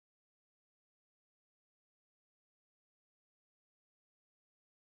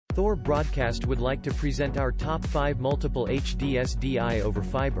Thor Broadcast would like to present our top 5 multiple HD-SDI over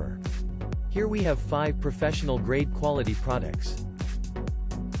fiber. Here we have 5 professional-grade quality products.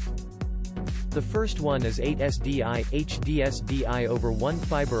 The first one is HD-SDI HD-SDI over 1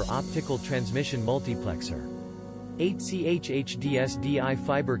 fiber optical transmission multiplexer. 8ch HD-SDI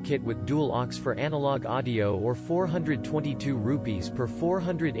fiber kit with dual aux for analog audio or 422 rupees per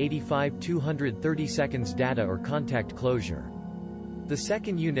 485 230 seconds data or contact closure. The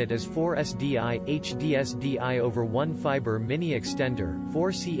second unit is 4SDI HD-SDI over 1 fiber mini extender,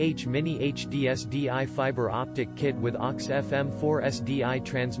 4ch mini HD-SDI fiber optic kit with aux FM 4SDI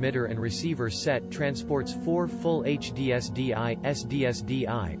transmitter and receiver set transports 4 full HD-SDI,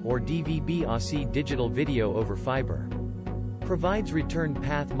 SD-SDI, or DVB-AC digital video over fiber. Provides return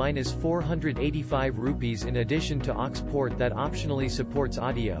path minus 485 rupees in addition to aux port that optionally supports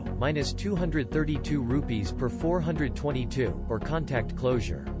audio, minus 232 rupees per 422, or contact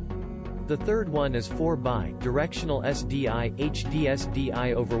closure. The third one is 4 bi-directional SDI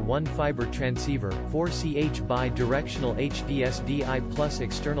HD-SDI over 1 fiber transceiver, 4ch bi-directional HD-SDI plus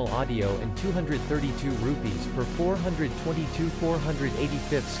external audio and 232 rupees per 422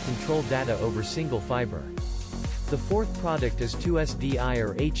 485 control data over single fiber. The fourth product is 2SDI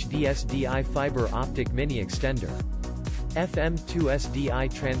or HD-SDI fiber optic mini extender. FM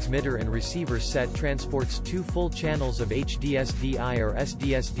 2SDI transmitter and receiver set transports 2 full channels of HD-SDI or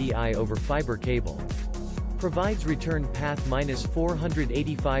SD-SDI over fiber cable. Provides return path minus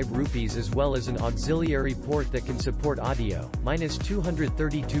 485 rupees as well as an auxiliary port that can support audio, minus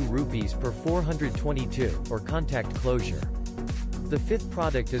 232 rupees per 422, or contact closure. The fifth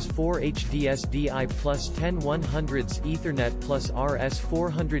product is 4 HD-SDI plus 10100s Ethernet plus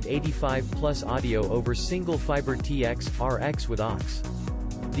RS485 plus audio over single fiber TX, RX with aux.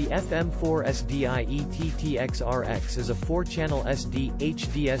 The FM4SDI ETTX-RX is a 4-channel SD,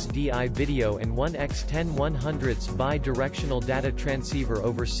 HD-SDI video and 1x10100s bi-directional data transceiver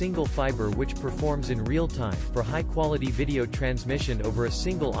over single fiber which performs in real time, for high-quality video transmission over a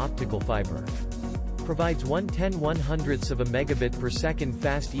single optical fiber. Provides 1/10/100ths of a megabit per second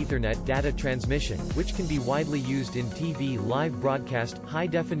fast Ethernet data transmission, which can be widely used in TV live broadcast,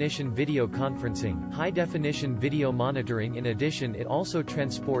 high-definition video conferencing, high-definition video monitoring. In addition, it also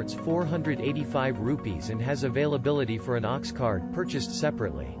transports 485 rupees and has availability for an aux card, purchased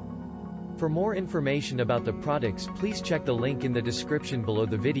separately. For more information about the products, please check the link in the description below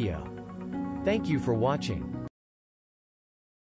the video. Thank you for watching.